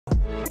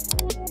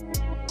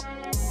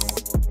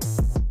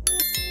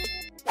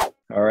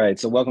All right,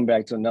 so welcome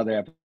back to another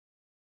episode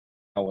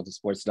with the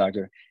Sports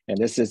Doctor. And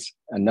this is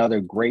another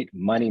great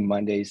Money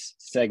Mondays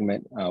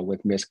segment with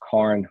Miss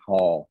Kaaren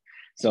Hall.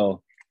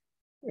 So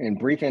in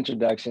brief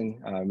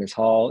introduction, Ms.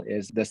 Hall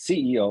is the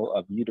CEO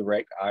of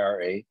UDirect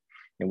IRA,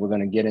 and we're going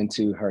to get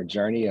into her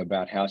journey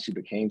about how she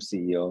became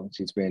CEO.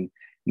 She's been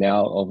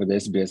now over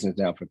this business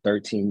now for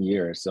 13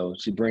 years. So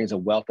she brings a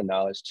wealth of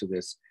knowledge to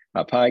this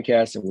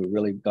podcast, and we're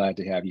really glad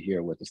to have you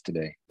here with us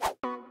today.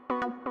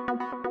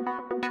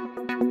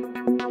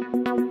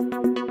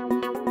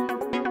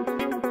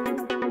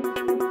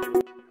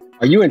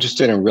 Are you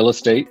interested in real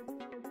estate?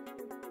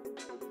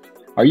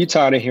 Are you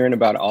tired of hearing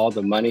about all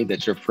the money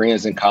that your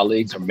friends and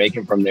colleagues are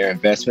making from their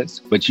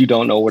investments, but you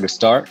don't know where to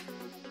start?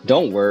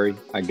 Don't worry,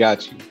 I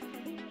got you.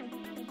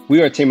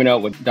 We are teaming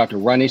up with Dr.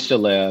 Ronnie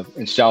Shalev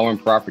and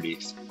Shawan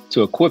Properties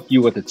to equip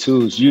you with the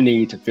tools you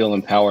need to feel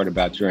empowered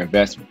about your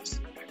investments.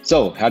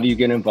 So how do you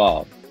get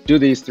involved? Do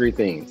these three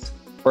things.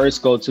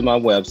 First, go to my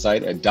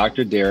website at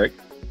Dr.Derrick,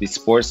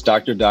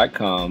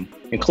 thesportsdoctor.com,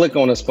 and click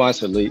on the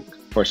sponsor link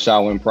for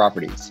Shawan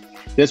Properties.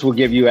 This will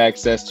give you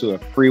access to a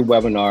free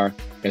webinar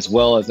as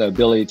well as the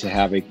ability to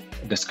have a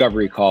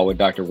discovery call with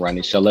Dr.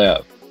 Ronnie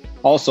Shalev.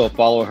 Also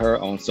follow her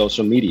on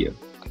social media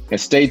and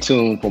stay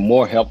tuned for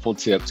more helpful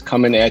tips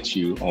coming at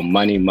you on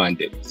Money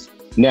Mondays.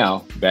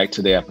 Now, back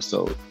to the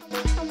episode.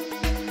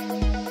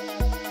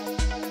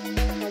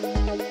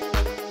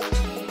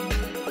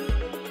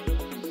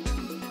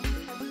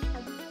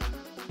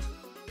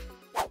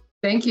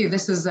 Thank you.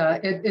 This is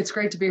it's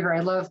great to be here. I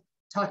love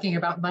talking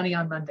about money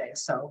on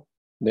Mondays. So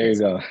there you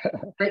go.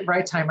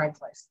 Right time, right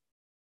place.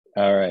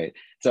 All right.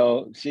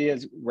 So she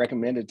is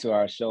recommended to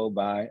our show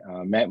by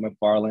Matt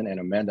McFarland and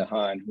Amanda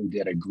Hahn, who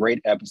did a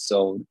great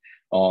episode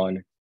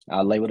on,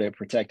 I labeled it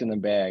Protecting the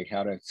Bag,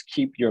 how to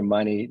keep your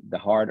money, the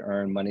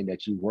hard-earned money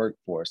that you work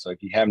for. So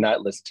if you have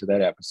not listened to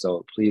that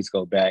episode, please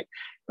go back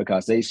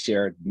because they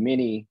shared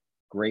many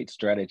great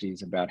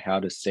strategies about how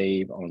to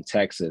save on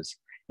taxes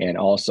and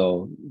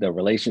also the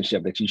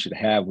relationship that you should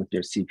have with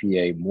your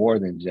CPA more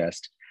than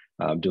just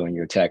doing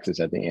your taxes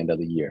at the end of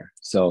the year.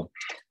 So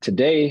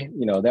today,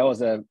 that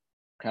was a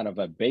kind of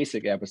a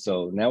basic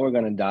episode. Now we're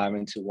going to dive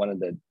into one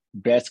of the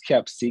best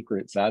kept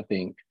secrets, I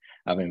think,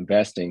 of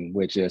investing,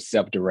 which is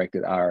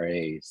self-directed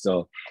IRAs.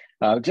 So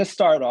just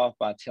start off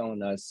by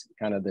telling us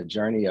kind of the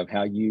journey of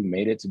how you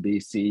made it to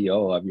be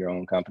CEO of your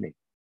own company.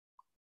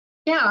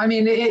 Yeah, I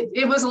mean,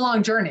 it was a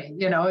long journey.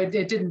 I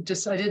didn't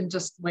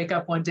just wake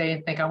up one day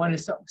and think I want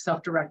to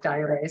self-direct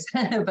IRAs,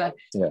 but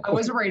yeah. I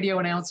was a radio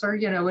announcer,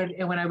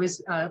 when I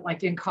was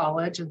like in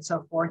college and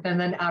so forth, and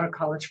then out of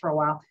college for a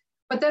while.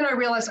 But then I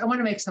realized I want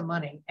to make some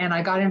money, and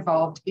I got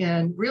involved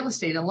in real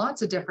estate in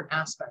lots of different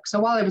aspects. So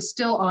while I was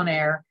still on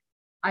air,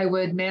 I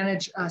would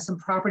manage some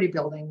property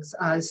buildings,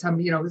 some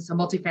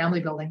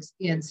multifamily buildings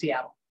in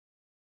Seattle.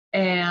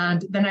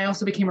 And then I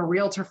also became a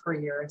realtor for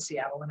a year in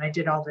Seattle, and I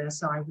did all this.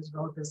 So I was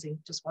really busy,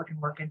 just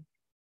working.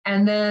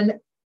 And then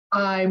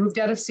I moved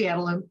out of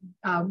Seattle and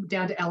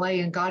down to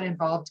LA and got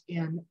involved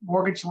in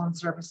mortgage loan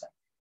servicing.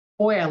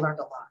 Boy, I learned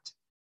a lot.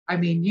 I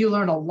mean, you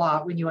learn a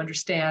lot when you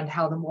understand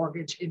how the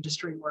mortgage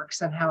industry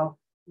works and how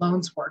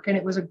loans work. And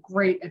it was a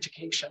great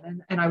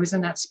education. And I was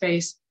in that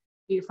space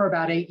for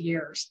about 8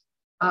 years.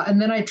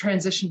 And then I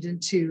transitioned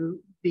into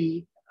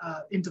the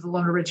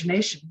loan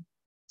origination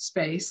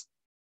space.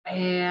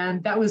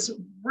 And that was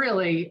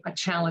really a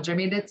challenge. I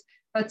mean,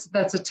 that's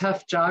a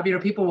tough job.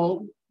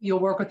 You'll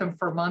work with them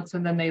for months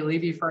and then they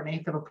leave you for an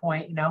eighth of a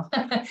point,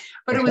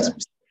 but it was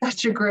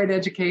such a great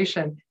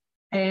education.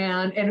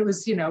 And it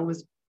was, it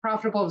was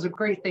profitable. It was a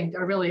great thing.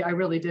 I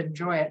really did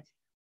enjoy it.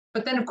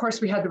 But then of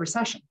course we had the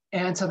recession.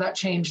 And so that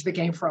changed the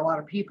game for a lot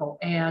of people.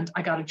 And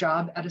I got a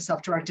job at a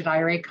self-directed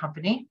IRA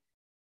company,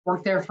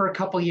 worked there for a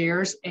couple of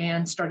years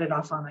and started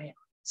off on my own.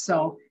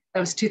 So that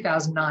was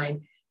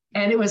 2009.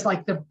 And it was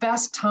like the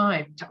best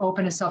time to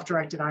open a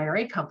self-directed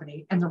IRA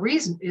company. And the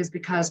reason is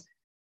because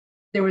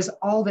there was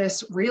all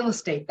this real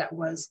estate that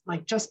was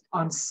like just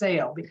on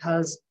sale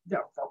because there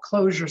were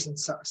foreclosures and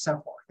so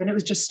forth. And it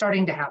was just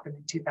starting to happen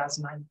in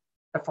 2009,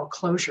 the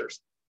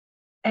foreclosures.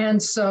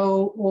 And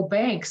so,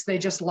 banks, they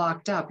just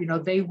locked up,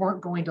 they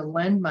weren't going to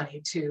lend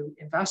money to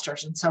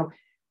investors. And so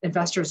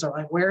investors are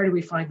like, where do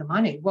we find the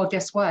money? Well,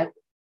 guess what?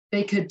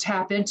 They could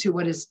tap into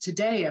what is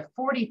today a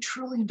 $40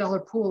 trillion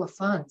pool of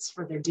funds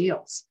for their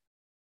deals.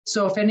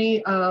 So if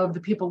any of the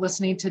people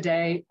listening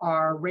today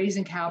are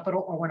raising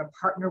capital or want to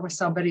partner with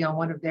somebody on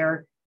one of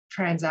their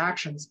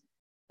transactions,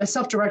 a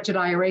self-directed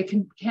IRA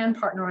can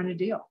partner on a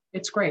deal.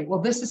 It's great.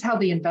 Well, this is how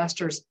the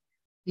investor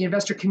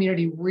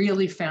community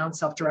really found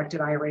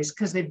self-directed IRAs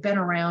because they've been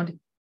around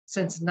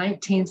since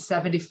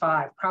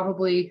 1975,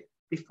 probably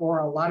before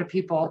a lot of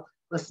people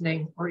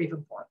listening or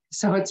even born.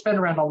 So it's been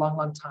around a long,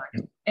 long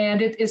time.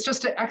 And it's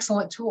just an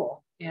excellent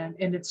tool. And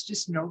it's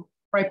just,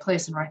 right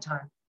place and right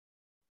time.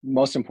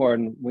 Most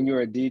important, when you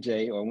were a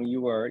DJ or when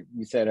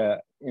you said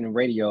in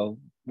radio,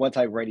 what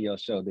type of radio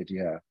show did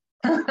you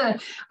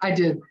have? I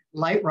did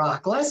light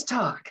rock. Let's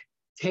talk.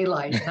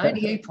 K-Light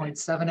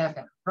 98.7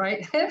 FM,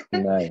 right?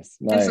 Nice.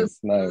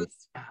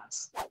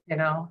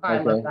 I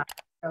love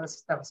that. That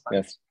was fun.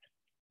 Yes.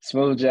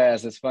 Smooth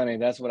jazz. It's funny.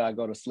 That's what I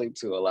go to sleep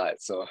to a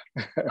lot. So.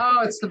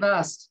 Oh, it's the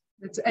best.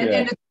 And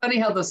it's funny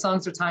how those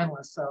songs are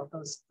timeless. So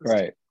those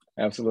right.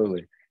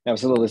 Absolutely.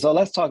 Absolutely. So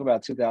let's talk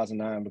about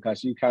 2009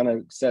 because you kind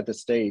of set the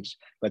stage.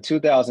 But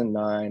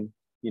 2009,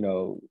 you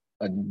know,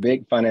 a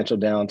big financial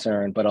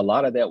downturn, but a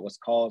lot of that was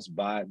caused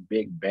by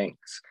big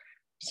banks.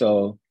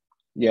 So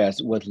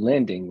yes, with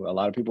lending, a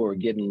lot of people were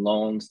getting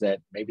loans that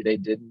maybe they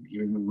didn't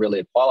even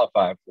really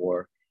qualify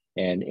for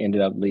and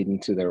ended up leading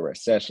to the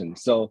recession.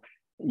 So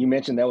you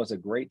mentioned that was a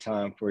great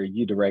time for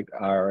you direct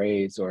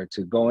IRAs or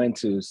to go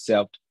into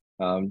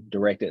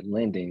self-directed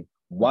lending.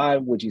 Why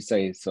would you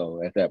say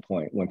so at that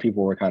point when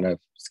people were kind of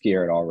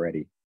scared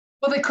already?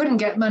 Well, they couldn't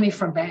get money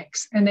from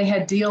banks and they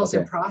had deals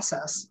in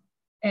process.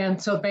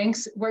 And so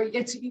banks,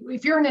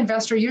 if you're an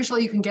investor,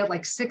 usually you can get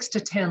like 6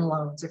 to 10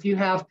 loans. If you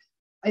have,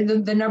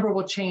 the number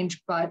will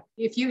change, but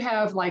if you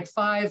have like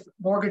 5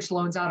 mortgage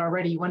loans out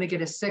already, you want to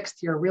get a 6th,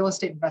 you're a real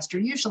estate investor,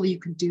 usually you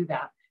can do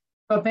that.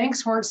 But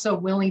banks weren't so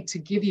willing to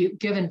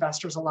give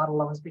investors a lot of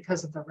loans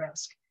because of the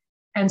risk.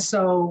 And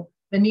so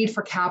the need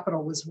for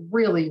capital was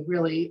really,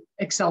 really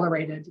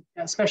accelerated,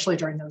 especially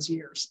during those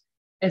years.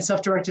 And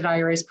self-directed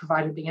IRAs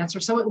provided the answer.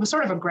 So it was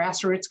sort of a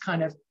grassroots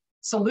kind of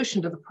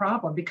solution to the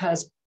problem,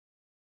 because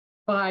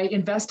by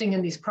investing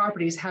in these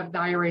properties, have the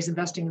IRAs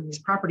investing in these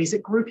properties,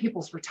 it grew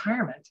people's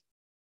retirement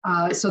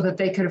so that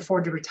they could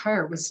afford to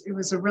retire. It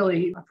was a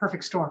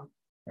perfect storm.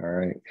 All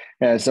right.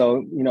 And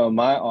so, you know,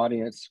 my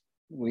audience,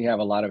 we have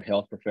a lot of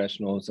health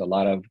professionals, a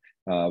lot of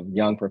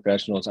young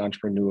professionals,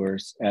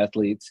 entrepreneurs,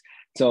 athletes.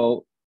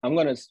 So we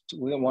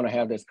want to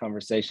have this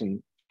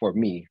conversation for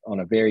me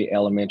on a very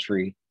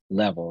elementary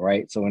level,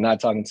 right? So we're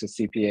not talking to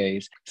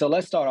CPAs. So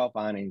let's start off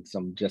finding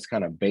some just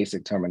kind of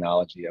basic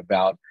terminology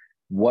about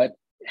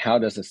how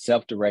does a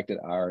self-directed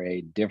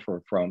IRA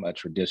differ from a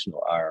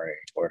traditional IRA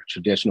or a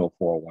traditional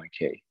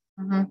 401k?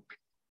 Mm-hmm.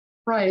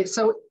 Right.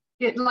 So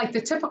like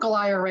the typical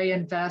IRA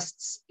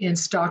invests in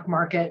stock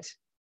market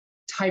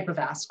type of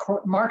assets,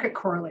 market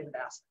correlated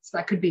assets.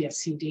 That could be a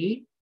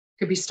CD,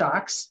 could be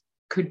stocks,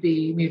 could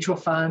be mutual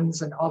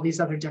funds and all these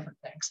other different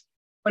things,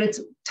 but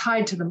it's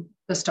tied to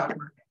the stock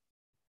market.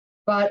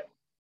 But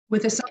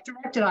with a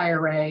self-directed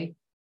IRA,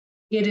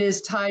 it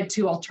is tied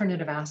to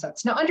alternative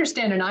assets. Now,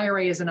 understand an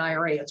IRA is an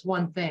IRA, it's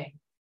one thing,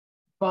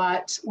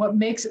 but what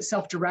makes it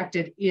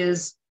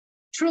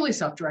truly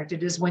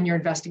self-directed is when you're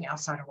investing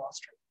outside of Wall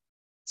Street.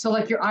 So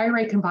like your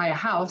IRA can buy a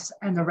house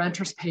and the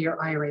renters pay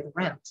your IRA the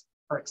rent,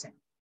 for example.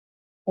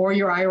 Or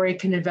your IRA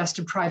can invest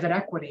in private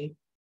equity.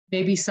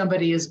 Maybe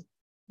somebody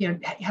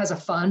has a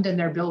fund and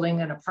they're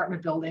building an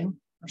apartment building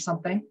or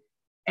something,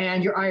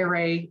 and your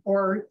IRA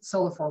or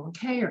solo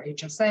 401k or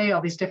HSA,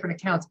 all these different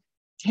accounts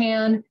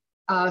can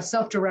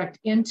self-direct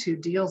into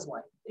deals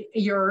like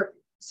your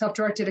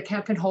self-directed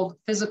account can hold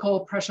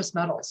physical precious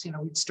metals,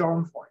 we'd store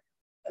them for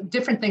you.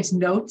 Different things,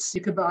 notes,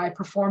 you could buy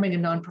performing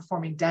and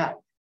non-performing debt.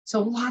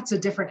 So lots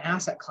of different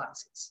asset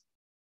classes.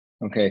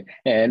 Okay.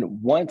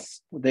 And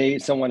once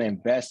someone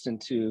invests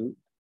into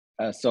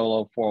a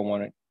solo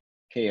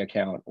 401k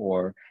account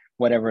or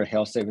whatever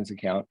health savings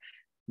account,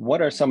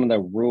 what are some of the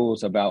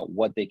rules about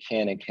what they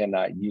can and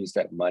cannot use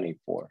that money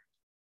for?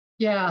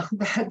 Yeah,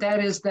 that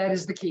is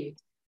the key,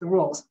 the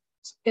rules.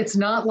 It's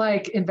not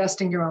like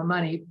investing your own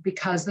money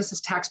because this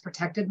is tax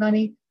protected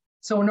money.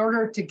 So in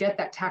order to get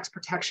that tax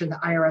protection, the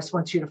IRS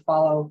wants you to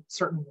follow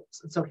certain rules.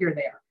 And so here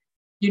they are.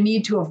 You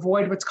need to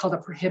avoid what's called a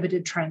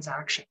prohibited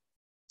transaction.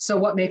 So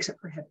what makes it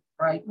prohibited,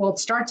 right? Well, it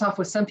starts off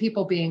with some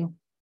people being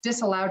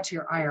disallowed to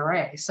your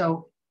IRA.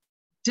 So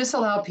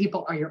disallowed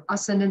people are your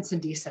ascendants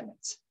and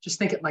descendants. Just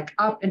think it like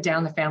up and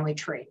down the family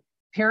tree.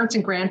 Parents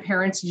and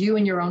grandparents, you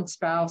and your own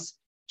spouse,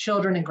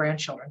 children and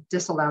grandchildren,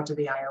 disallowed to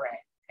the IRA.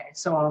 Okay,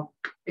 so I'll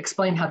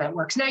explain how that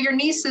works. Now, your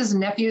nieces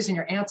and nephews and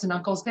your aunts and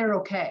uncles, they're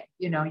okay.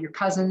 Your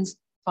cousins,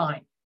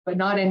 fine, but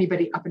not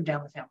anybody up and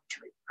down the family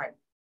tree, right?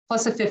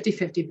 Plus a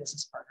 50-50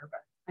 business partner,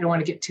 but I don't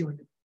want to get too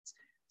into this.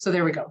 So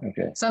there we go.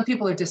 Okay. Some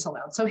people are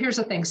disallowed. So here's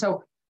the thing.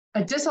 So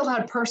a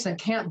disallowed person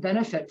can't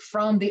benefit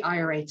from the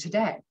IRA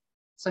today.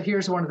 So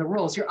here's one of the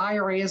rules. Your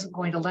IRA isn't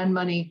going to lend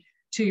money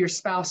to your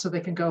spouse so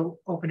they can go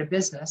open a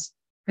business,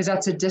 because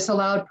that's a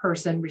disallowed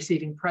person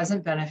receiving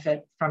present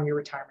benefit from your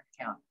retirement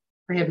account,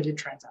 prohibited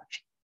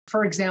transaction.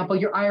 For example,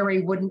 your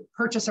IRA wouldn't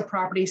purchase a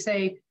property,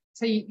 say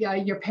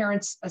your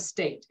parents'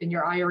 estate, and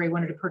your IRA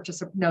wanted to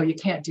purchase no, you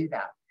can't do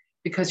that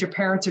because your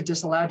parents are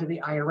disallowed to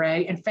the IRA.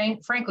 And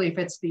frankly, if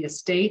it's the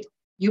estate,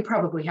 you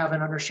probably have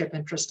an ownership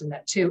interest in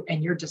that too,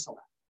 and you're disallowed.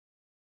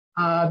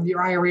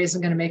 Your IRA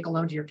isn't going to make a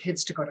loan to your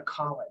kids to go to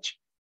college.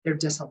 They're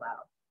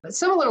disallowed. But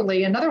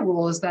similarly, another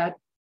rule is that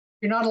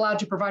you're not allowed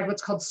to provide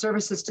what's called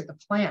services to the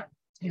plan.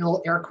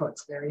 Little air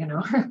quotes there, Yeah,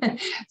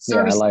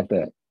 I like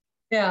that.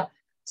 Yeah.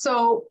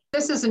 So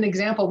this is an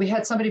example. We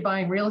had somebody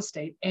buying real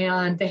estate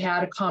and they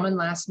had a common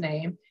last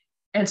name.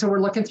 And so we're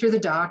looking through the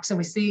docs and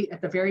we see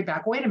at the very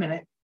back, wait a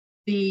minute,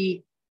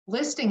 the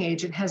listing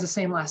agent has the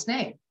same last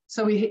name.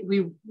 So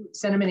we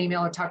sent him an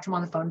email or talked to him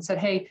on the phone and said,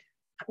 hey,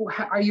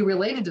 are you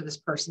related to this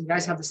person? You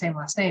guys have the same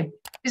last name.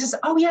 He says,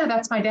 oh yeah,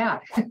 that's my dad.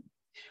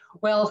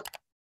 Well,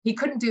 He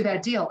couldn't do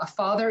that deal. A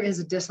father is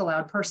a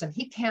disallowed person.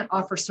 He can't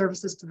offer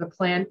services to the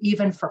plan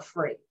even for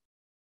free.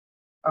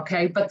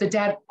 Okay, but the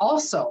dad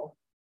also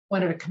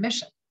wanted a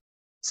commission.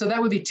 So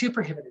that would be two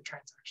prohibited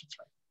transactions,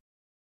 right?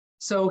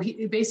 So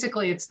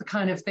basically it's the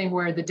kind of thing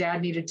where the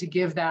dad needed to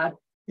give that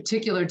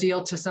particular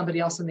deal to somebody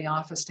else in the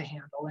office to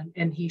handle,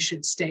 and he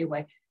should stay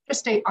away.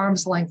 Just stay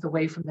arm's length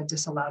away from the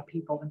disallowed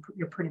people, and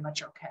you're pretty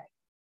much okay.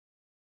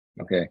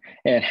 Okay.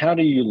 And how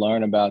do you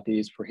learn about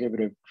these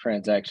prohibitive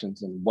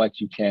transactions and what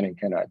you can and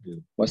cannot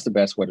do? What's the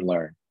best way to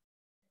learn?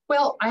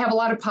 Well, I have a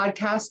lot of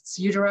podcasts.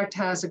 UDirect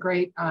has a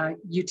great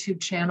YouTube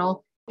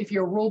channel. If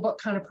you're a rule book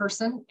kind of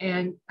person,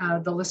 and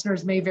the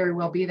listeners may very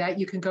well be that,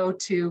 you can go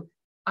to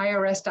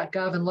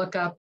irs.gov and look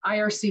up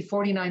IRC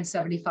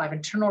 4975,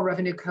 Internal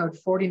Revenue Code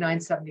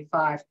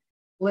 4975,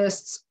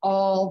 lists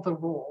all the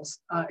rules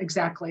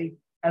exactly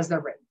as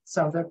they're written.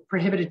 So the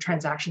prohibited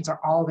transactions are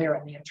all there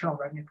in the Internal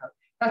Revenue Code.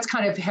 That's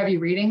kind of heavy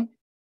reading,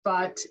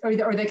 but,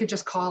 or they could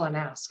just call and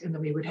ask, and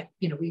then we would,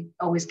 we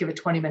always give a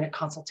 20-minute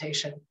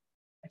consultation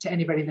to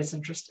anybody that's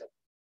interested.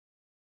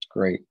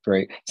 Great,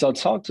 great. So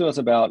talk to us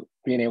about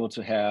being able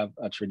to have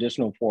a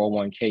traditional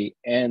 401k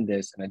and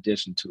this in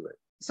addition to it.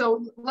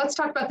 So let's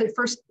talk about the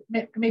first,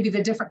 maybe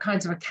the different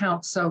kinds of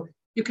accounts. So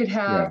you could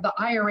have the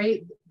IRA,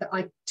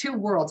 like two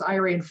worlds,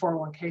 IRA and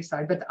 401k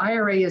side, but the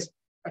IRA is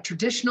a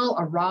traditional,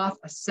 a Roth,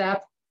 a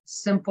SEP,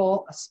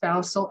 simple, a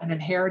spousal, an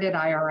inherited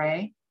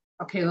IRA.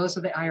 Okay, those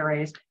are the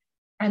IRAs.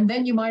 And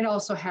then you might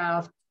also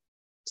have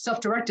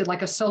self-directed,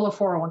 like a solo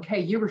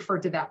 401k. You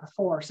referred to that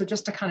before. So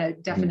just to kind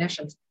of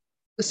definitions.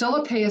 The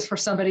solo pay is for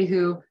somebody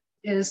who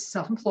is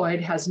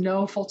self-employed, has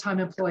no full-time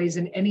employees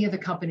in any of the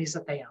companies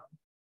that they own,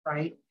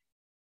 right?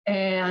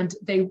 And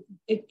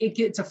it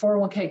gets a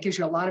 401k, it gives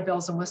you a lot of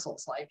bells and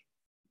whistles. Like,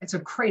 it's a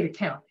great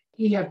account.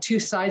 You have two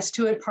sides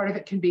to it. Part of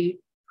it can be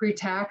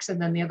pre-tax,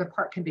 and then the other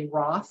part can be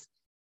Roth,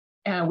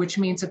 which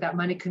means that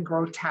money can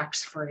grow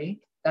tax-free.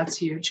 That's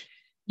huge.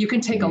 You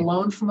can take a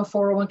loan from a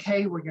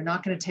 401k where you're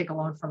not going to take a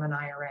loan from an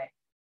IRA.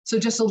 So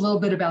just a little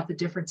bit about the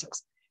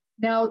differences.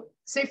 Now,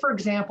 say, for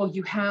example,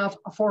 you have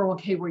a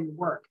 401k where you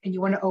work and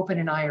you want to open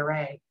an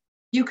IRA.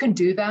 You can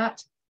do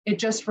that. It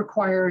just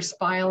requires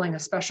filing a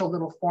special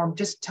little form.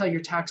 Just tell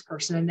your tax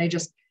person, and they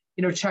just,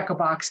 check a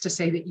box to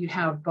say that you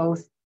have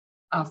both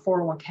a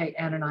 401k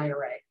and an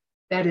IRA.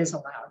 That is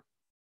allowed.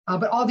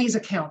 But all these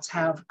accounts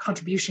have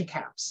contribution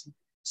caps.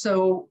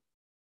 So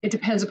it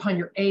depends upon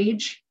your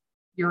age,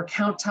 your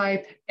account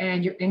type,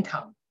 and your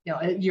income,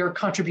 your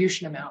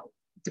contribution amount.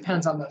 It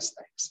depends on those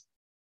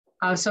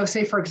things. So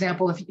say, for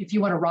example, if you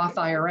want a Roth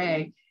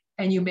IRA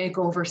and you make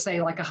over,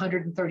 say, like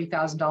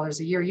 $130,000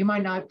 a year, you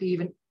might not be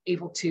even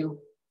able to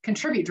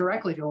contribute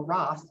directly to a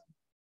Roth.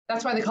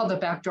 That's why they call it the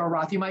backdoor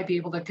Roth. You might be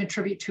able to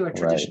contribute to a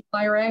traditional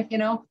IRA,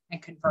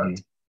 and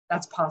convert.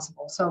 That's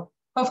possible. So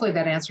hopefully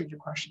that answered your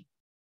question.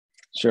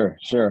 Sure,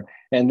 sure.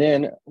 And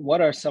then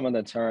what are some of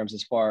the terms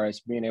as far as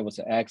being able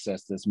to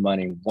access this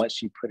money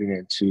once you put it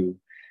into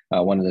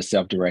one of the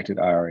self-directed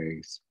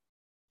IRAs?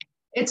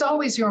 It's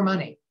always your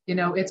money.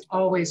 It's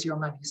always your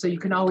money. So you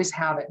can always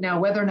have it. Now,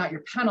 whether or not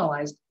you're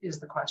penalized is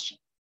the question.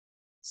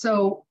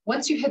 So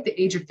once you hit the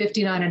age of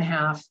 59 and a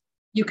half,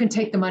 you can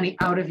take the money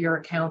out of your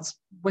accounts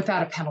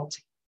without a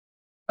penalty.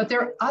 But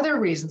there are other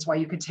reasons why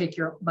you can take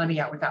your money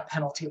out without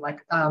penalty,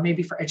 like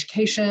maybe for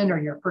education, or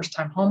you're a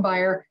first-time home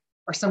buyer,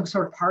 or some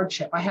sort of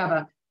hardship. I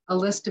have a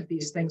list of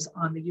these things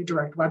on the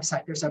UDirect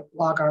website. There's a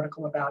blog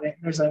article about it.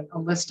 There's a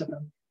list of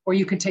them where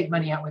you can take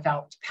money out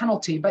without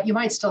penalty, but you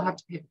might still have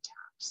to pay the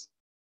tax.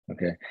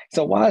 Okay.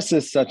 So why is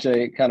this such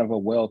a kind of a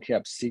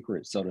well-kept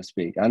secret, so to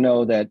speak? I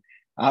know that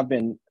I've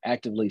been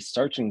actively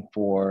searching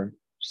for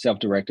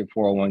self-directed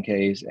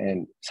 401ks,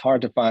 and it's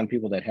hard to find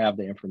people that have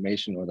the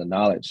information or the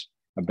knowledge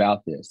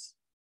about this.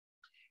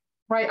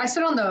 Right. I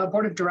sit on the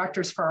board of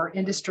directors for our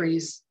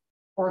industry's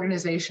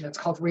organization. It's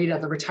called RITA,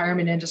 the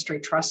Retirement Industry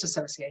Trust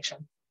Association.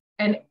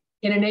 And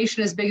in a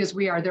nation as big as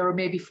we are, there are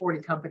maybe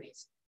 40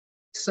 companies.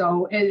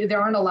 So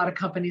there aren't a lot of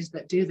companies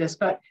that do this,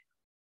 but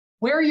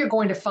where you're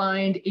going to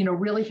find,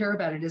 really hear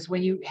about it is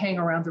when you hang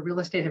around the real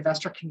estate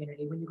investor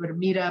community, when you go to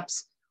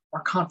meetups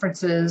or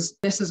conferences,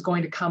 this is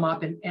going to come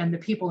up, and the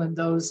people in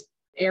those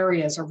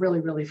areas are really,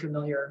 really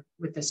familiar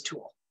with this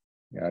tool.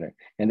 Got it.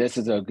 And this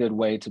is a good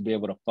way to be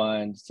able to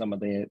fund some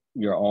of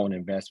your own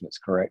investments,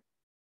 correct?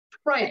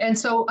 Right. And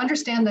so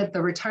understand that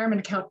the retirement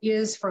account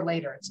is for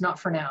later. It's not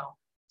for now.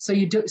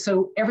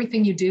 So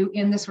everything you do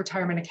in this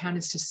retirement account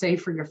is to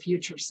save for your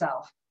future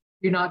self.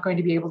 You're not going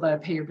to be able to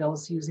pay your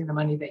bills using the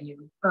money that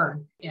you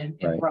earn in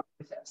growth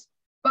with this.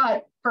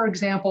 But for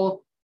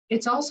example,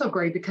 it's also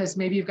great because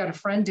maybe you've got a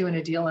friend doing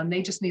a deal and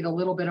they just need a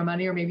little bit of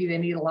money, or maybe they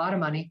need a lot of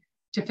money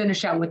to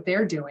finish out what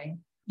they're doing.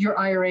 Your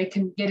IRA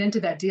can get into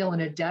that deal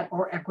in a debt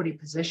or equity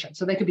position.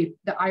 So the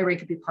IRA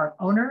could be part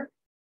owner,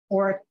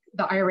 or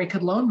the IRA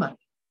could loan money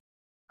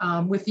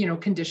with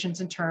conditions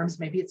and terms.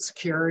 Maybe it's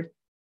secured,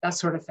 that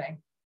sort of thing.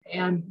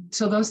 And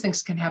so those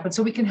things can happen.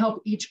 So we can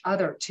help each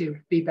other to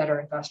be better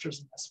investors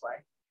in this way.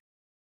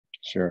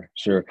 Sure,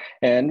 sure.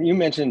 And you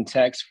mentioned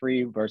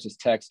tax-free versus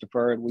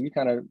tax-deferred. Will you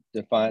kind of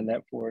define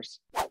that for us?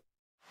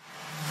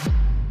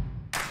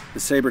 The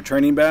Sabre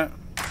training bat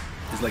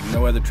is like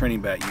no other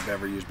training bat you've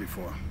ever used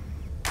before.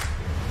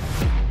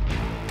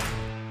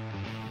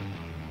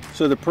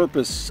 So the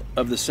purpose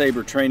of the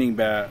Sabre training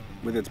bat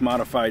with its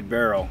modified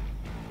barrel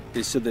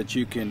is so that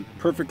you can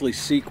perfectly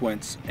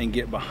sequence and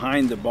get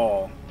behind the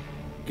ball,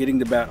 getting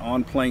the bat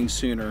on plane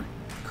sooner,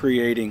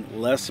 creating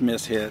less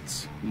miss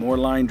hits, more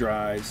line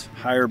drives,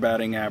 higher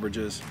batting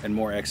averages, and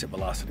more exit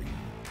velocity.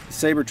 The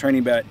Sabre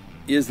training bat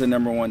is the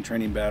 #1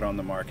 training bat on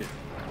the market.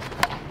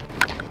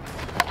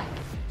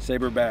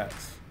 Sabre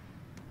bats,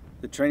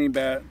 the training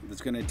bat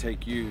that's going to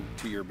take you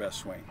to your best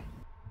swing.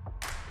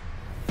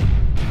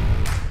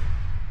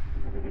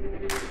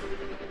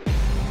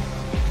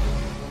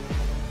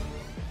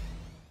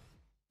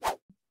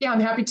 Yeah, I'm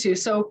happy to.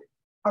 So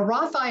a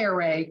Roth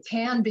IRA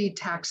can be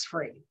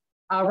tax-free.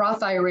 A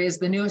Roth IRA is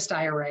the newest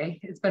IRA.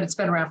 It's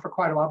been around for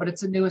quite a while, but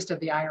it's the newest of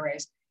the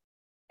IRAs.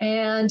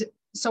 And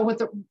so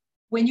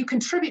when you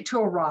contribute to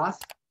a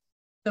Roth,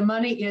 the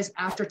money is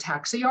after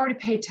tax. So you already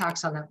paid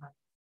tax on that money,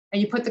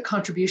 and you put the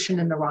contribution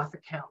in the Roth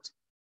account.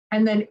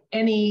 And then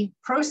any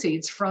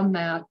proceeds from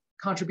that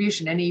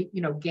contribution, any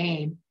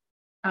gain,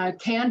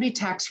 can be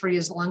tax-free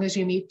as long as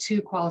you meet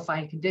 2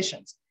 qualifying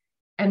conditions.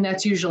 And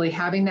that's usually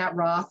having that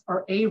Roth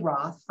or a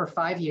Roth for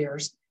 5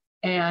 years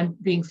and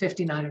being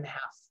 59 and a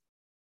half.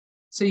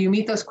 So you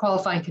meet those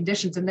qualifying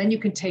conditions, and then you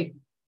can take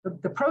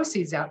the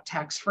proceeds out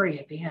tax-free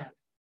at the end.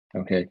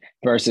 Okay,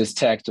 versus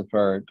tax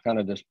deferred, kind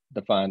of just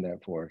define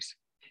that for us.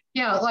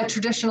 Yeah, like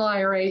traditional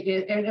IRA,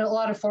 and a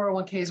lot of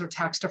 401ks are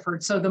tax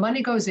deferred. So the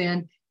money goes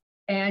in,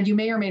 and you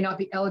may or may not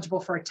be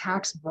eligible for a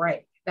tax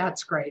break.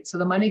 That's great. So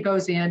the money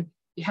goes in,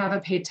 you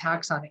haven't paid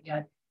tax on it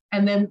yet.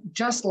 And then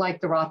just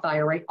like the Roth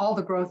IRA, all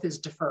the growth is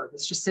deferred.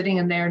 It's just sitting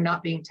in there,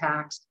 not being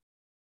taxed.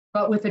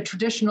 But with a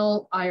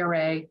traditional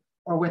IRA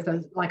or with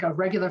a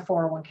regular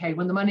 401k,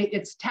 when the money,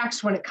 it's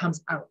taxed when it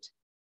comes out.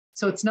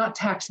 So it's not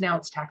taxed now,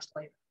 it's taxed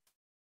later.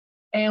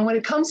 And when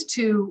it comes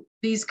to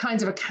these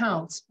kinds of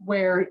accounts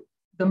where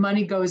the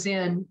money goes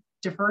in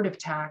deferred of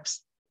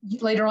tax,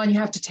 later on you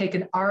have to take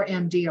an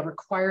RMD, a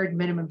required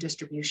minimum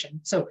distribution.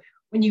 So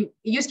it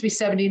used to be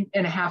 70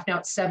 and a half, now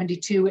it's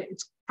 72.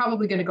 It's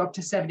probably going to go up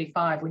to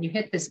 75. When you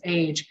hit this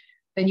age,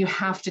 then you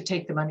have to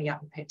take the money out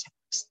and pay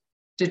tax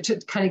to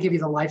kind of give you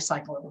the life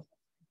cycle of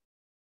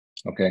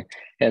it. Okay.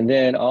 And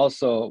then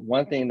also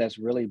one thing that's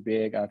really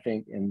big, I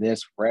think, in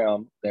this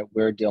realm that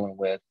we're dealing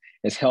with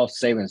is health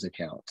savings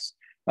accounts.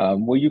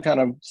 Will you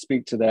kind of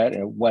speak to that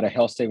and what a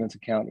health savings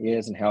account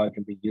is and how it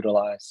can be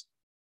utilized?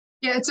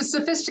 Yeah, it's a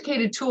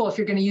sophisticated tool if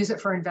you're going to use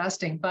it for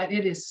investing, but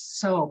it is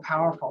so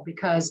powerful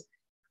because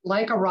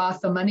like a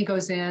Roth, the money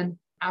goes in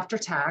after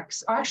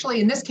tax. Actually,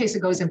 in this case,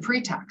 it goes in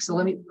pre-tax. So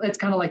it's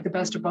kind of like the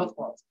best of both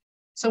worlds.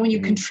 So when you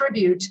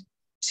contribute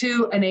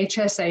to an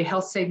HSA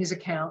health savings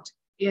account,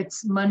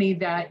 it's money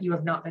that you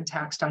have not been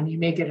taxed on. You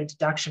may get a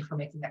deduction for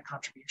making that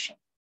contribution.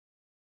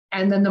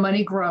 And then the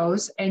money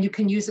grows and you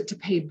can use it to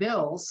pay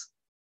bills.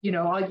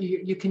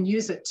 You can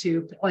use it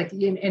to like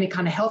in any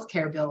kind of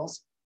healthcare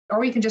bills,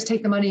 or you can just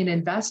take the money and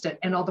invest it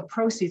and all the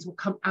proceeds will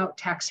come out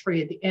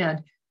tax-free at the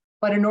end.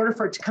 But in order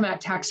for it to come out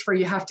tax-free,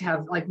 you have to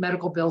have like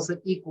medical bills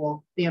that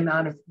equal the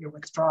amount of your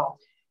withdrawal.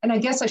 And I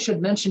guess I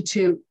should mention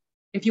too,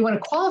 if you want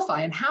to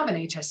qualify and have an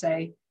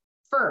HSA,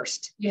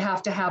 first, you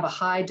have to have a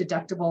high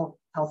deductible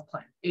health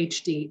plan,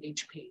 HD,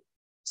 HP.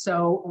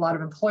 So a lot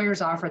of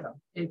employers offer them.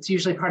 It's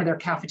usually part of their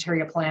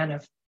cafeteria plan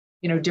of,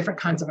 different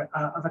kinds of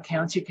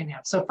accounts you can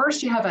have. So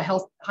first you have a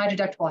high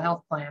deductible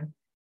health plan,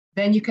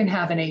 then you can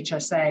have an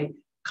HSA.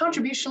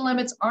 Contribution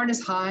limits aren't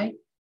as high.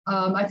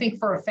 I think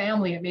for a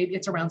family,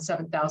 it's around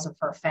 $7,000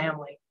 for a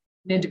family.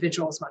 An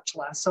individual is much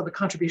less. So the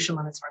contribution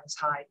limits aren't as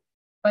high.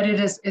 But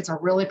it's a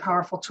really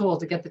powerful tool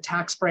to get the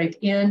tax break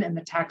in and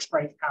the tax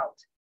break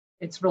out.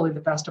 It's really the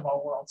best of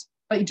all worlds.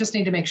 But you just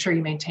need to make sure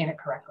you maintain it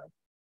correctly.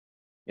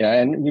 Yeah,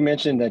 and you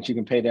mentioned that you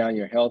can pay down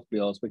your health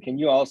bills, but can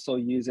you also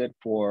use it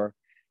for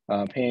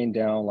paying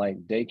down like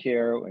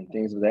daycare and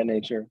things of that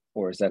nature?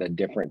 Or is that a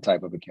different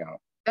type of account?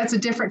 That's a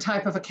different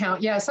type of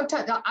account. Yeah,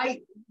 sometimes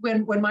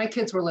when my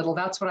kids were little,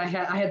 that's what I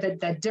had. I had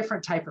that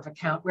different type of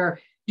account where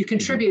you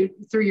contribute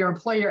through your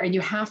employer and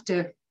you have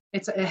to,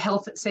 it's a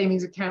health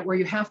savings account where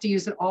you have to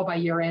use it all by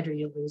year end or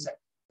you lose it.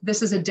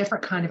 This is a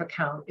different kind of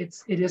account. It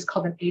is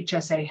called an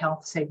HSA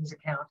health savings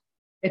account.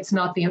 It's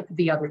not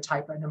the other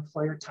type, an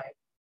employer type.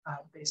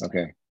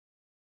 Okay.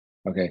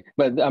 Okay.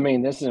 But I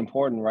mean, this is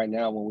important right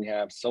now when we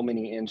have so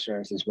many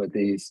insurances with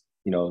these,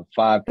 $5,000,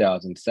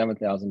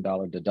 $7,000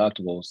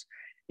 deductibles.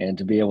 And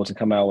to be able to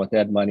come out with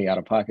that money out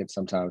of pocket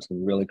sometimes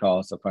can really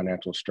cause a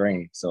financial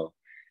strain. So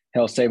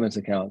health savings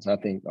accounts, I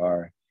think,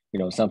 are,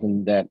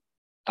 something that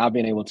I've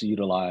been able to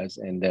utilize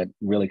and that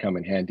really come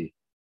in handy.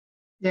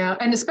 Yeah.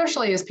 And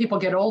especially as people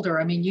get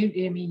older,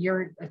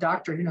 you're a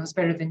doctor who knows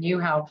better than you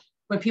how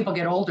when people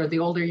get older, the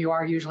older you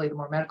are, usually the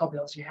more medical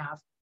bills you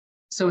have.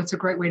 So it's a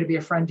great way to be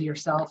a friend to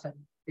yourself and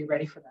be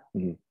ready for that.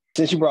 Mm-hmm.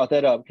 Since you brought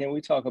that up, can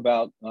we talk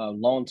about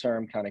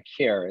long-term kind of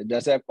care?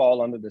 Does that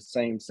fall under the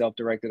same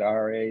self-directed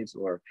IRAs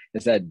or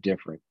is that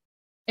different?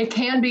 It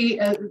can be.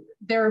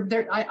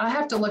 I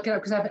have to look it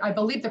up because I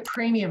believe the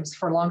premiums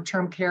for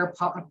long-term care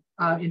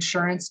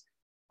insurance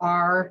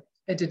are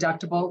a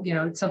deductible. You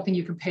know, it's something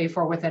you can pay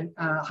for with a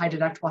high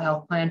deductible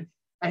health plan.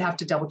 I'd have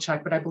to double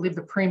check, but I believe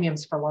the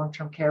premiums for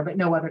long-term care, but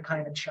no other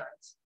kind of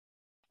insurance.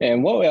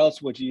 And what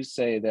else would you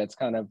say that's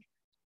kind of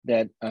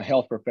that a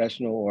health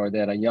professional or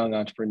that a young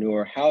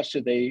entrepreneur, how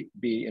should they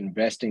be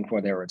investing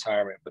for their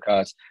retirement?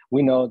 Because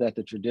we know that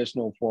the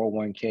traditional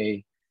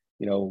 401k,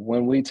 you know,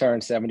 when we turn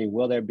 70,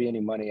 will there be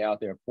any money out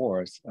there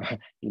for us?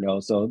 You know,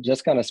 so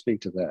just kind of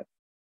speak to that.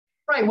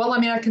 Right. Well, I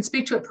mean, I can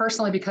speak to it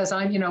personally because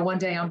I'm, you know, one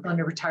day I'm going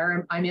to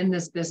retire. I'm in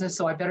this business,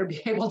 so I better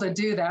be able to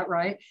do that.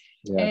 Right.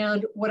 Yeah.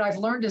 And what I've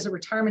learned is that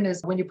retirement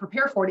is when you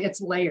prepare for it,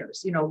 it's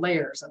layers, you know,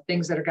 layers of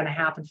things that are going to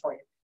happen for you.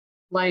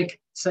 Like,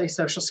 say,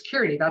 Social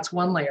Security, that's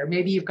one layer.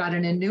 Maybe you've got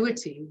an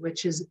annuity,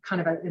 which is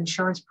kind of an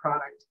insurance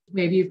product.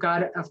 Maybe you've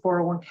got a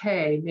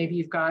 401k. Maybe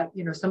you've got,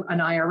 you know, an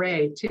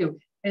IRA too.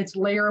 And it's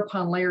layer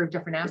upon layer of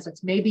different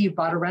assets. Maybe you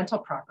bought a rental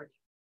property,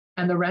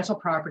 and the rental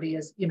property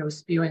is, you know,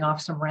 spewing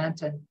off some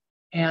rent and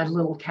a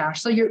little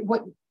cash. So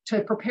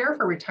to prepare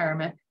for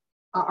retirement,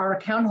 our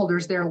account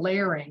holders, they're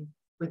layering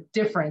with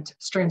different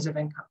streams of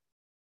income.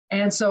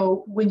 And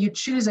so when you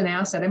choose an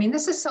asset, I mean,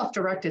 this is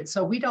self-directed,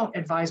 so we don't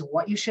advise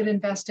what you should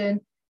invest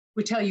in.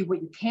 We tell you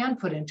what you can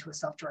put into a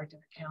self-directed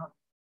account,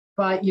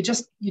 but you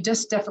just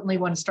definitely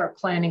want to start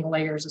planning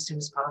layers as soon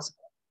as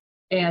possible.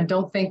 And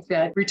don't think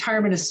that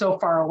retirement is so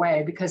far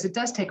away, because it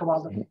does take a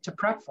while to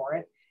prep for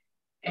it.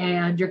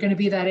 And you're going to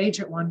be that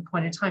age at one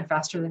point in time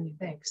faster than you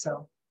think.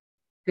 So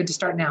good to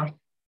start now.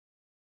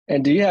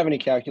 And do you have any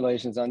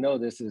calculations? I know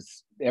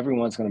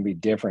everyone's going to be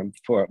different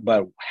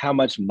but how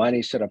much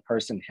money should a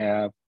person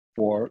have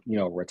for, you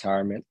know,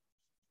 retirement?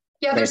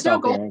 Yeah, there's no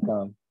goal.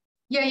 Income?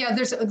 Yeah,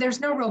 there's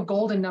no real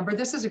golden number.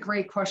 This is a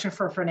great question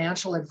for a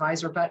financial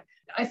advisor, but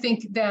I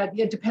think that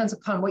it depends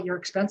upon what your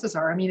expenses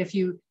are. I mean, if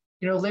you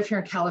live here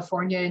in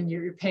California and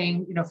you're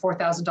paying, you know,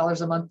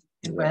 $4,000 a month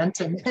in rent,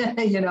 and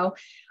you know,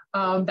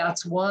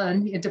 that's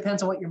one. It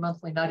depends on what your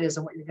monthly nut is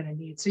and what you're going to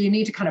need. So you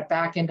need to kind of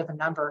back into the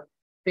number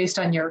based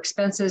on your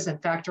expenses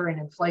and factor in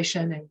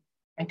inflation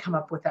and come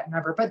up with that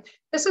number. But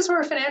this is where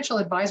a financial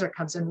advisor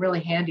comes in really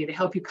handy to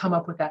help you come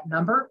up with that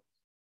number.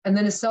 And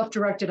then a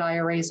self-directed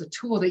IRA is a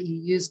tool that you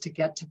use to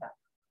get to that.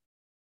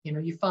 You know,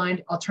 you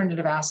find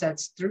alternative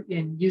assets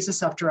and use a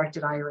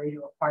self-directed IRA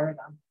to acquire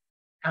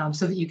them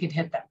so that you can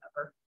hit that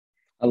number.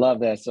 I love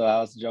that. So I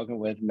was joking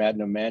with Matt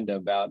and Amanda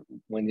about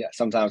when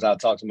sometimes I'll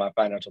talk to my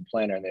financial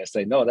planner and they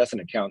say, no, that's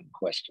an accountant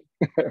question.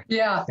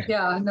 Yeah.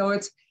 No,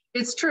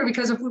 it's true,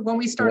 because when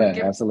we started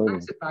giving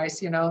tax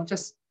advice, you know,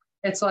 just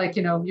it's like,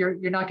 you know,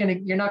 you're not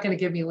going to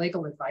give me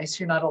legal advice.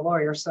 You're not a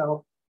lawyer,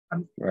 so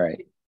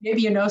right.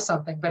 Maybe you know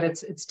something, but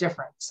it's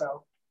different.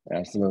 So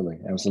absolutely.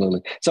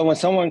 So when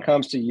someone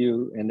comes to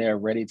you and they're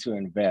ready to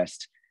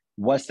invest,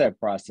 what's that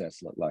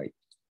process look like?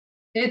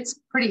 It's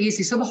pretty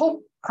easy. So the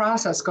whole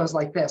process goes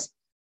like this: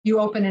 you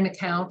open an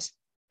account,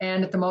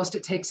 and at the most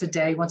it takes a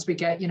day. Once we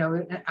get, you know,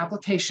 an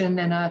application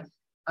and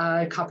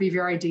a copy of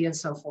your ID and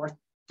so forth,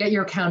 get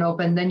your account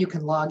open, then you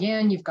can log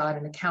in. You've got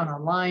an account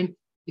online,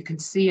 you can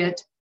see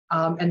it,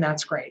 and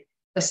that's great.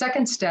 The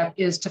second step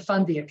is to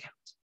fund the account.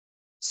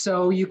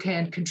 So you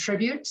can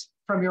contribute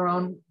from your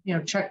own, you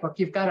know, checkbook.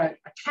 You've got a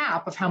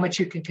cap of how much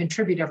you can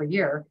contribute every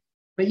year,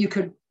 but you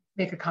could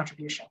make a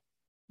contribution.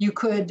 You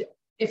could,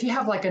 if you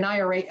have like an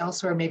IRA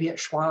elsewhere, maybe at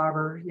Schwab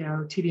or, you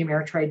know, TD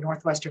Ameritrade,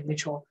 Northwestern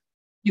Mutual,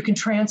 you can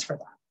transfer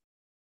that.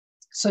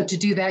 So to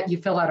do that, you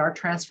fill out our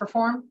transfer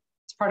form.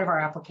 It's part of our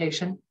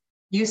application.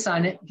 You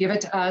sign it, give it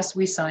to us,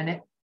 we sign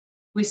it.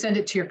 We send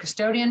it to your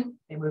custodian,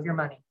 they move your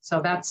money.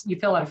 So you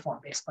fill out a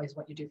form, basically, is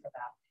what you do for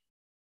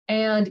that.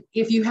 And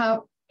if you have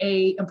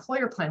a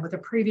employer plan with a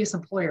previous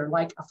employer,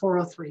 like a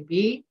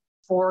 403B,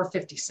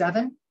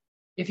 457,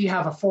 if you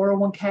have a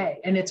 401k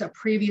and it's a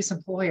previous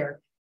employer,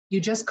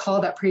 you just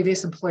call that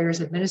previous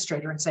employer's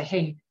administrator and say,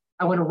 hey,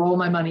 I want to roll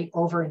my money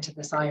over into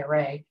this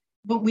IRA.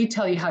 But we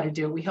tell you how to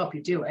do it, we help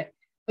you do it.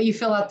 But you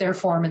fill out their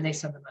form and they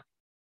send the money.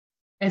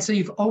 And so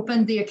you've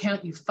opened the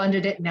account, you've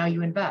funded it, now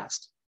you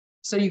invest.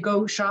 So you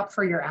go shop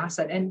for your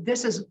asset. And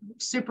this is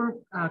super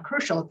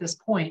crucial at this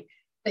point,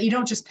 that you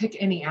don't just pick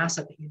any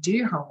asset, that you do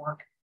your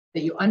homework,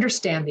 that you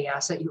understand the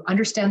asset, you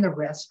understand the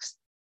risks,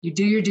 you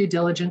do your due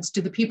diligence.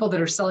 Do the people that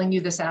are selling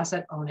you this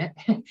asset own it?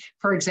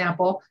 For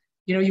example,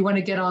 you know, you want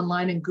to get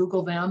online and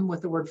Google them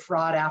with the word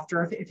fraud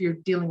after, if you're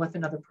dealing with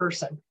another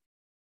person.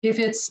 If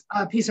it's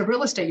a piece of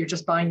real estate you're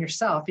just buying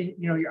yourself, you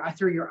know,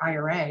 through your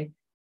IRA,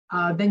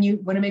 then you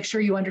want to make sure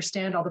you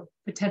understand all the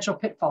potential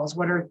pitfalls.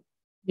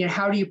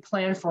 How do you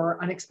plan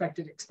for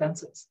unexpected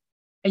expenses?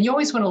 And you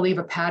always want to leave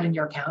a pad in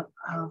your account.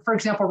 For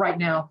example, right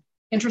now,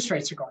 interest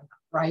rates are going up,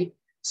 right?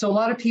 So a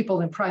lot of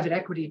people in private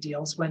equity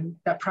deals, when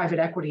that private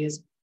equity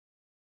is,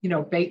 you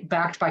know,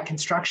 backed by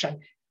construction,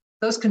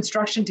 those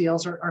construction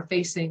deals are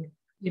facing,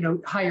 you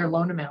know, higher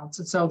loan amounts.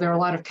 And so there are a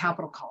lot of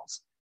capital calls.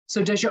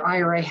 So does your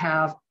IRA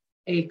have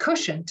a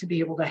cushion to be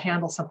able to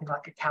handle something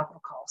like a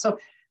capital call? So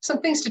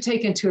some things to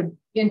take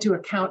into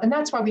account. And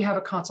that's why we have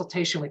a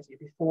consultation with you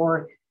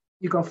before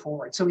you go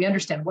forward. So we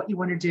understand what you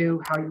want to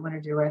do, how you want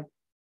to do it.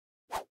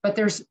 But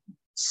there's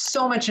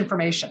so much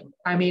information.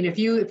 I mean, if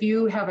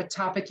you have a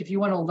topic, if you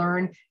want to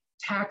learn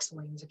tax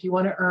liens, if you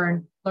want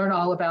to learn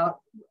all about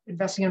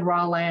investing in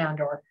raw land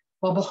or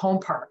mobile home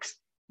parks,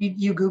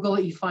 you Google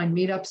it, you find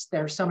meetups.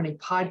 There's so many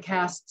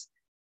podcasts.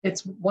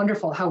 It's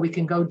wonderful how we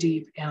can go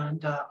deep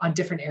and on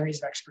different areas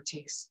of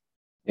expertise.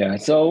 Yeah.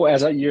 So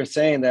as you're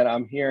saying that,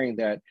 I'm hearing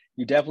that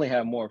you definitely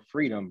have more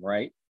freedom,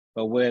 right?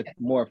 But with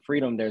more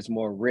freedom, there's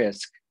more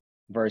risk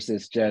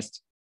versus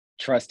just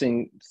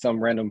trusting some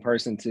random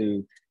person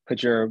to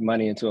put your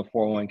money into a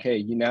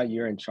 401k. Now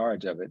you're in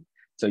charge of it.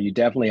 So you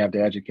definitely have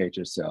to educate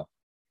yourself.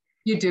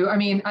 You do. I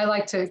mean, I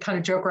like to kind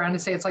of joke around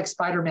and say it's like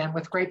Spider-Man.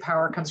 With great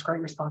power comes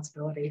great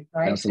responsibility,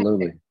 right?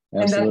 Absolutely.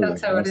 And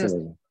that's how it is.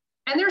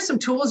 And there's some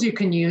tools you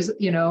can use.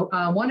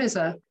 One is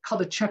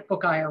called a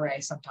checkbook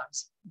IRA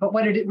sometimes, but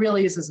what it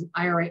really is an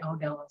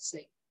IRA-owned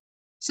LLC.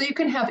 So you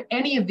can have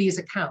any of these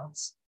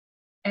accounts,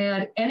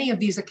 and any of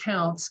these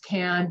accounts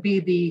can be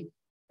the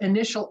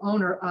initial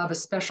owner of a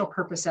special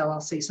purpose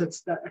LLC. So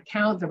it's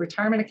the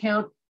retirement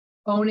account,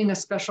 owning a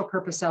special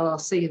purpose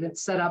LLC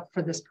that's set up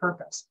for this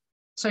purpose.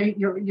 So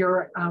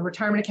your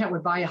retirement account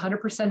would buy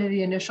 100% of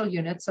the initial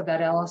units of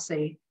that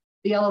LLC.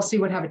 The LLC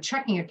would have a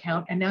checking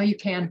account, and now you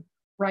can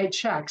write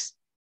checks,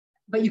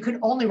 but you can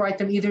only write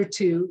them either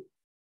to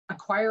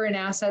acquire an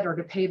asset or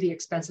to pay the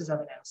expenses of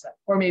an asset,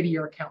 or maybe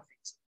your account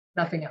fees,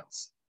 nothing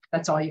else.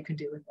 That's all you can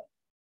do with it.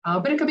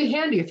 But it could be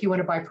handy if you want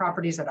to buy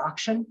properties at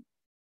auction.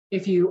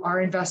 If you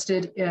are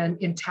invested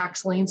in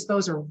tax liens,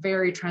 those are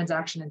very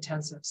transaction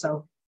intensive.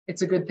 So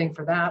it's a good thing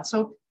for that.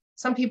 So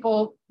some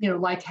people,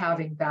 like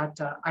having that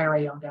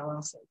IRA-owned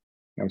LLC.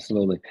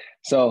 Absolutely.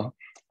 So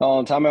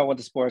time out with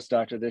the sports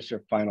doctor, this is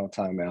your final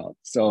timeout.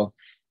 So,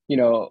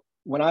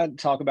 when I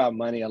talk about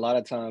money, a lot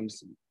of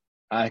times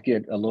I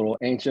get a little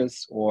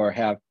anxious or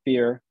have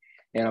fear.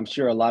 And I'm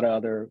sure a lot of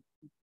other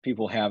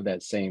people have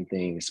that same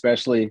thing,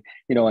 especially,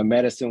 in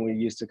medicine, we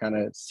used to kind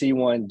of see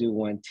one, do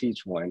one,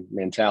 teach one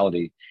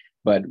mentality.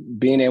 But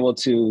being able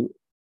to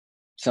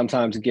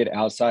sometimes get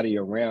outside of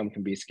your realm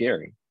can be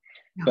scary.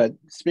 Yeah. But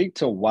speak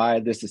to why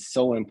this is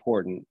so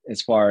important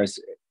as far as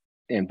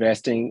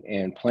investing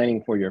and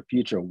planning for your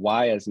future.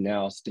 Why is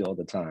now still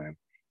the time?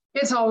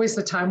 It's always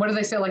the time. What do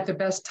they say? Like the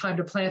best time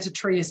to plant a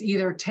tree is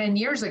either 10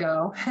 years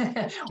ago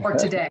or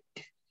today.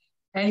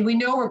 And we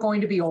know we're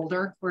going to be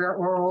older.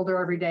 We're older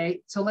every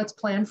day. So let's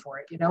plan for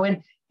it,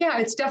 And yeah,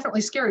 it's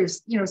definitely scary.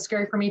 It's,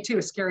 scary for me too.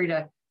 It's scary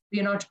to be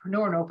an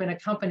entrepreneur and open a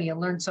company and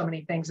learn so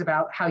many things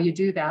about how you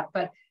do that.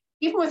 But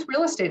even with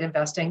real estate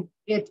investing,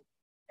 and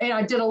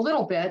I did a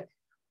little bit,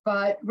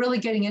 but really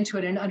getting into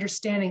it and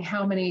understanding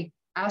how many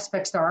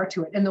aspects there are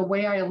to it. And the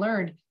way I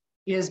learned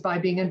is by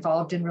being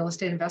involved in real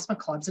estate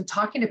investment clubs and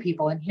talking to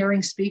people and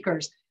hearing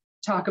speakers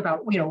talk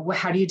about,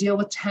 how do you deal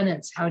with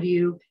tenants? How do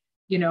you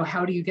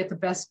get the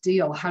best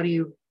deal? How do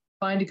you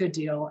find a good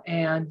deal?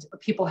 And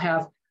people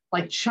have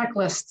like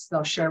checklists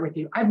they'll share with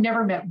you. I've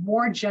never met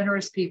more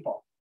generous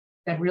people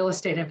than real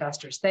estate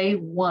investors. They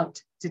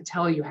want to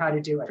tell you how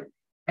to do it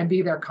and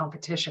be their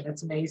competition.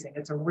 It's amazing.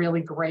 It's a really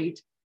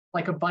great,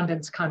 like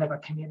abundance kind of a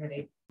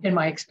community in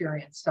my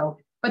experience. So,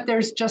 but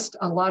there's just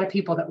a lot of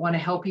people that want to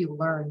help you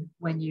learn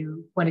when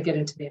you want to get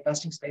into the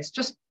investing space.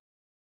 Just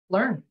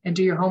learn and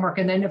do your homework,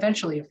 and then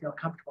eventually you feel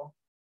comfortable.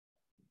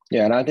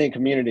 Yeah, and I think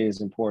community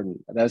is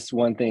important. That's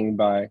one thing,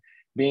 by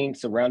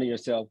surrounding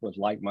yourself with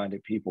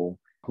like-minded people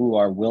who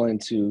are willing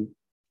to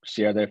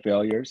share their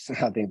failures.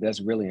 I think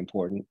that's really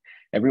important.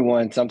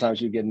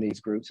 Sometimes you get in these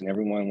groups and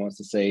everyone wants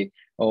to say,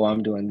 oh,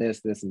 I'm doing this,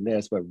 this, and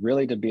this, but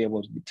really to be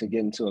able to get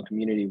into a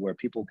community where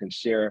people can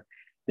share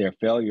their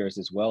failures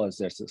as well as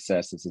their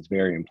successes is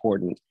very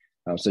important.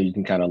 So you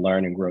can kind of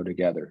learn and grow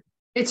together.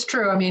 It's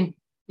true. I mean,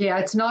 yeah,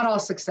 it's not all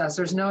success.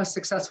 There's no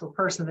successful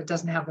person that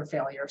doesn't have their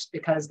failures,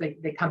 because they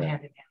come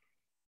hand in hand.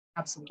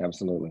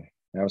 Absolutely.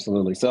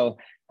 So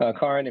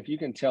Kaaren, if you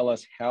can tell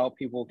us how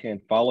people can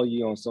follow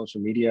you on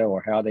social media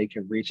or how they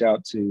can reach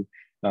out to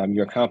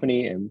your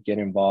company and get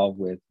involved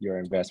with your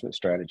investment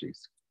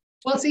strategies.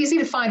 Well, it's easy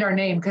to find our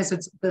name because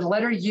it's the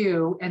letter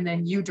U and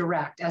then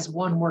UDirect as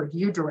one word,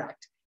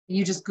 UDirect.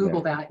 You just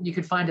Google that and you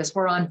can find us.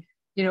 We're on,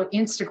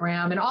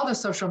 Instagram and all the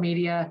social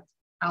media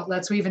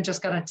outlets. We even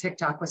just got on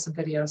TikTok with some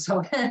videos.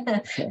 So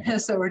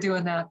we're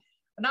doing that.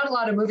 Not a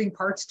lot of moving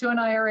parts to an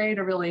IRA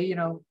to really,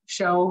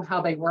 show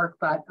how they work,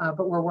 but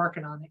we're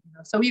working on it.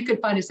 So you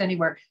could find us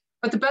anywhere.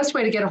 But the best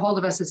way to get a hold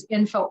of us is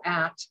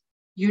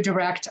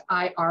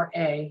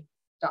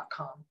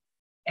info@udirectira.com,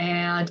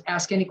 and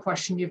ask any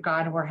question you've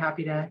got, and we're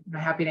happy to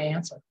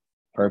answer.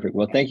 Perfect.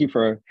 Well, thank you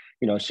for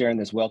sharing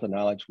this wealth of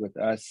knowledge with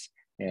us.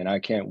 And I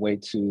can't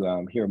wait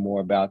to hear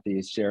more about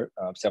these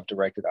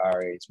self-directed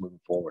IRAs moving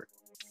forward.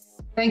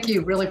 Thank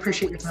you. Really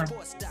appreciate your time.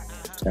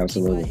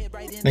 Absolutely.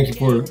 Thank you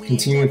for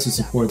continuing to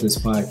support this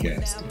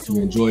podcast. If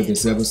you enjoyed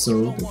this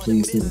episode, then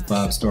please leave a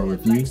 5-star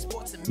review.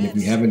 And if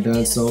you haven't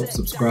done so,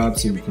 subscribe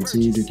so you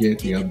continue to get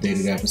the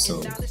updated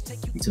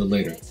episodes. Until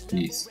later,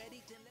 peace.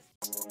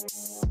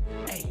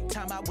 Hey,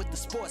 time out with the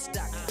sports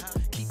doctor.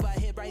 Keep our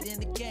head right in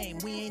the game.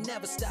 We ain't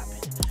never stopping.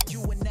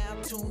 You and now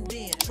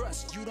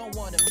trust, you don't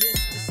want to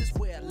miss. This is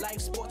where life,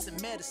 sports, and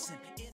medicine